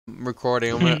I'm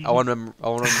recording. I want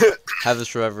to have this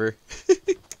forever.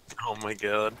 Oh my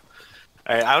god.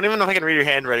 Alright, I don't even know if I can read your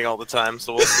handwriting all the time,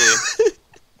 so we'll see.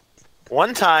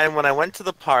 One time when I went to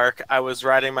the park, I was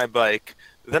riding my bike.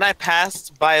 Then I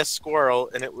passed by a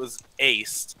squirrel and it was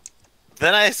aced.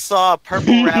 Then I saw a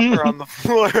purple wrapper on the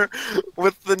floor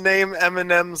with the name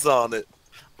M&M's on it.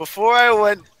 Before I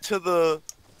went to the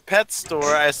pet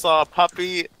store, I saw a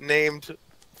puppy named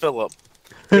Philip.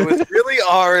 It was really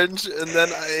orange, and then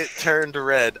it turned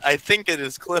red. I think it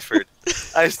is Clifford.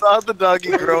 I saw the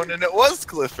doggy groan, and it was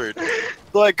Clifford.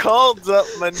 So I called up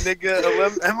my nigga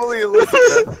Emily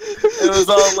Elizabeth, and it was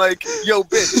all like, "Yo,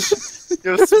 bitch,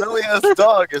 your smelly ass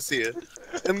dog is here."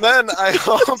 And then I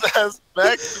hauled ass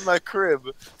back to my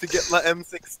crib to get my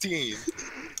M16.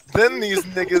 Then these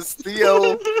niggas,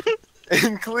 Theo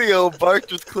and Cleo,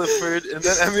 barked with Clifford, and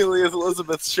then Emily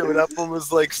Elizabeth showed up and was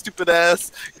like, "Stupid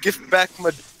ass, get back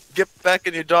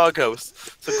in your doghouse."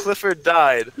 So Clifford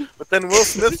died, but then Will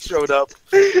Smith showed up,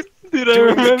 doing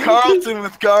the Carlton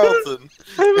with Carlton,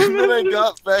 and then I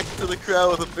got back to the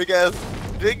crowd with a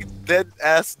big dead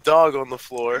ass dog on the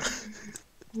floor,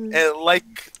 and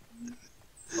like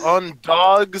on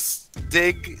Dogs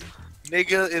Dig,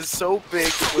 nigga is so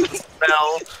big with the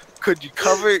smell, could you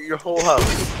cover your whole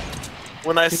house?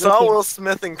 When I saw Will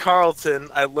Smith and Carlton,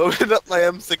 I loaded up my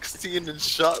M16 and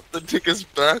shot the niggas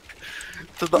back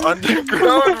to the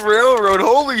Underground Railroad.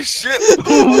 Holy shit! What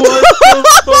the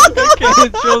fuck? I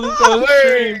can't show this on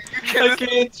stream. I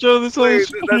can't show this on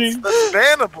stream. That's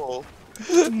bannable.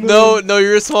 No,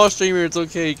 you're a small streamer. It's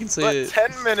okay. You can say But it.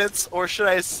 10 minutes, or should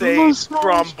I say,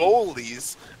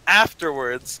 Stromboli's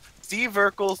afterwards, Steve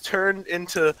Urkel turned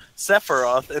into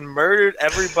Sephiroth and murdered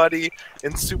everybody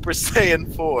in Super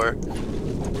Saiyan 4.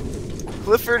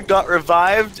 Clifford got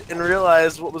revived and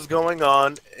realized what was going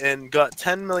on and got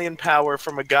 10 million power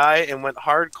from a guy and went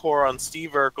hardcore on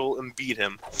Steve Urkel and beat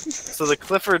him. So the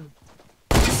Clifford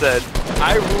said,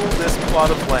 "I rule this plot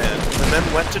of land," and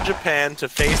then went to Japan to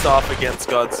face off against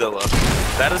Godzilla.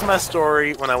 That is my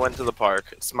story when I went to the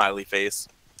park. Smiley face.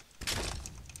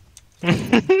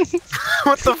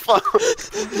 What the fuck?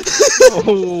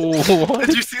 Oh, what?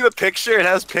 Did you see the picture? It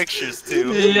has pictures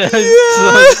too. Yeah.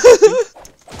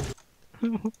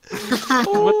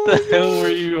 What the hell were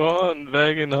you on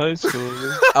back in high school?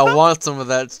 I want some of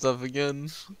that stuff again.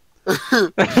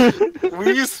 We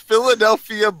used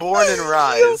Philadelphia Born and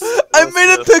Rise. I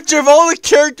made a picture of all the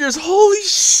characters. Holy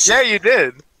shit! Yeah, you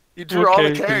did. You drew all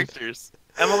the Okay, characters.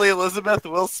 Emily Elizabeth,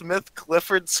 Will Smith,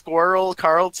 Clifford, Squirrel,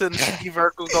 Carlton, Steve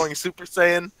Urkel going Super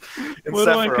Saiyan, and What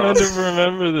do I Sephiroth. kind of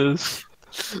remember this?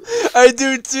 I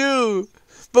do too.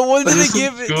 But when did they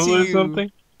give it to School or you?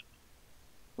 something?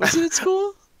 Was it at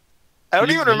school? I don't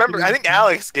even remember. I think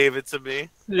Alex gave it to me.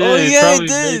 Yeah, Oh, he yeah, I probably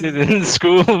did. made it in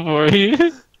school for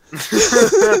you.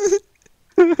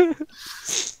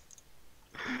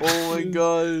 Oh my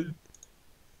god.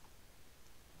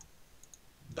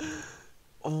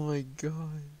 Oh my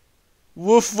god.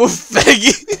 Woof woof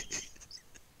faggot.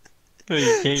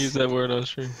 You can't use that word on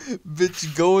stream.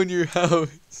 Bitch, go in your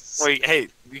house. Wait, hey,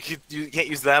 you can't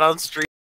use that on stream.